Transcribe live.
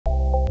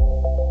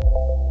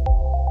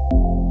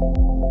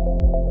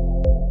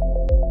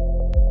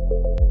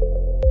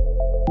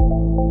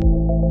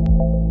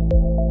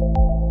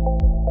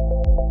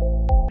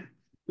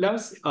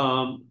Plus,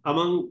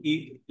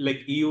 like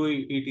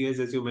EU ETS,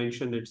 as you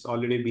mentioned, it's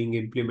already being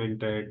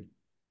implemented,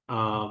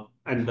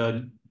 and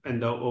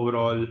the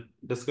overall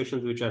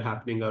discussions which are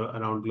happening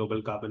around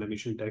global carbon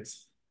emission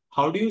tax.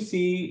 How do you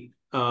see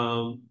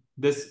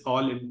this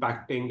all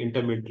impacting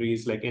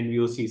intermediaries like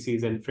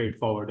NVOCCs and freight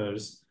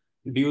forwarders?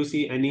 Do you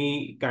see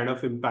any kind of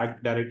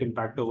direct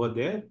impact over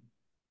there?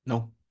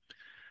 No.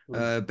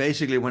 Hmm.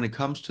 Basically, when it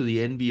comes to the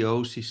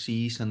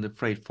NVOCCs and the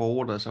freight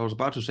forwarders, I was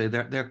about to say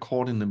they're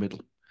caught in the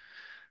middle.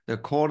 They're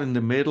caught in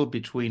the middle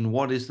between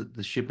what is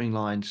the shipping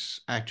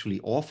lines actually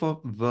offer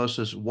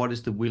versus what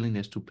is the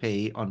willingness to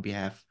pay on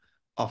behalf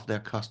of their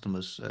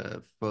customers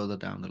further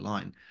down the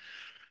line.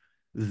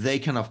 They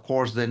can, of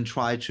course, then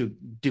try to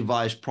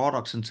devise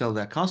products and tell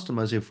their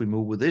customers, if we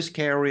move with this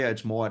carrier,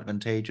 it's more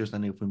advantageous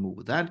than if we move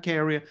with that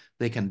carrier.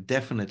 They can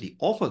definitely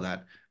offer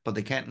that, but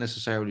they can't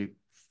necessarily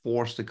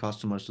force the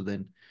customers to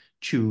then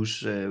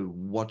choose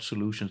what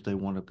solutions they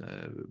want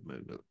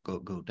to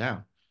go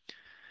down.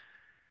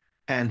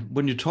 And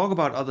when you talk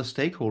about other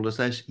stakeholders,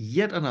 there's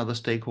yet another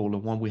stakeholder,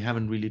 one we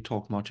haven't really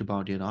talked much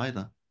about yet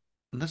either.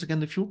 And that's again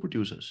the fuel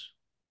producers.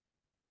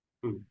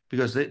 Hmm.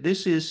 Because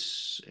this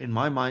is, in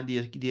my mind,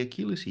 the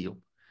Achilles heel.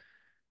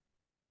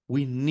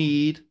 We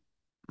need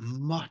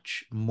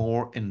much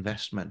more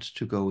investments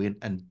to go in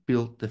and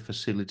build the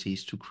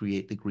facilities to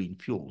create the green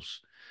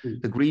fuels. Hmm.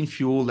 The green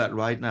fuel that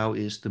right now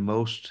is the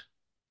most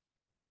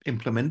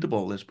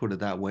implementable, let's put it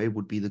that way,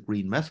 would be the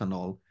green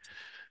methanol.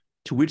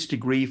 To which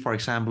degree, for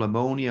example,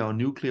 ammonia or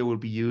nuclear will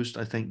be used,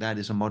 I think that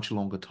is a much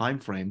longer time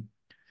frame.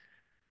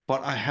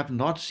 But I have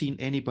not seen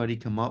anybody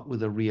come up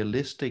with a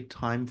realistic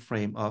time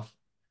frame of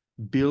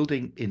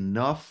building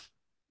enough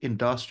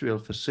industrial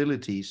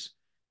facilities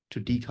to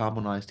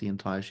decarbonize the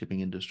entire shipping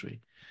industry.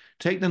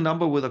 Take the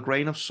number with a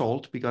grain of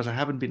salt because I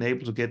haven't been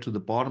able to get to the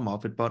bottom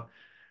of it, but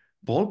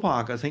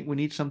ballpark, I think we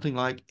need something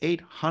like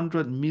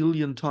 800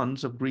 million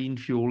tons of green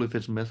fuel if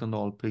it's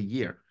methanol per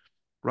year.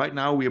 Right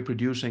now, we are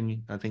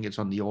producing, I think it's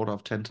on the order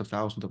of tens of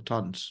thousands of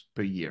tons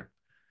per year.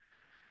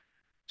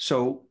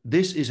 So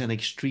this is an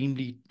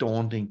extremely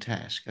daunting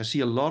task. I see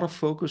a lot of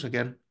focus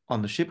again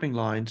on the shipping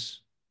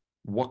lines.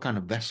 What kind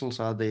of vessels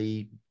are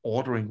they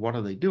ordering? What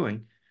are they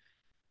doing?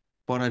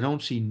 But I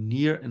don't see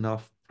near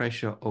enough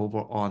pressure over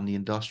on the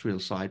industrial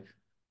side.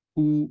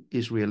 Who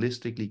is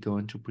realistically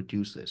going to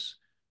produce this?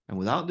 And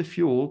without the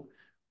fuel,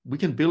 we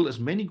can build as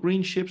many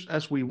green ships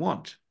as we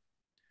want.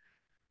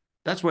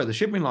 That's where the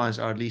shipping lines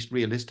are at least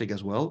realistic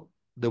as well.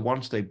 The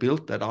ones they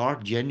built that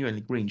are genuinely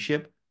green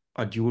ship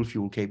are dual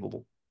fuel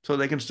capable. So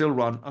they can still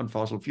run on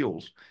fossil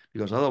fuels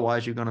because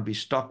otherwise you're going to be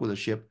stuck with a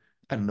ship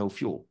and no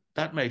fuel.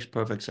 That makes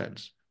perfect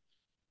sense.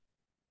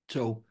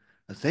 So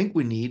I think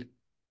we need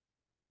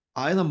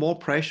either more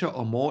pressure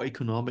or more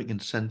economic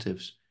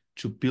incentives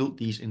to build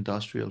these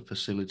industrial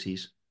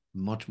facilities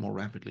much more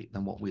rapidly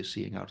than what we're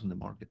seeing out in the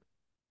market.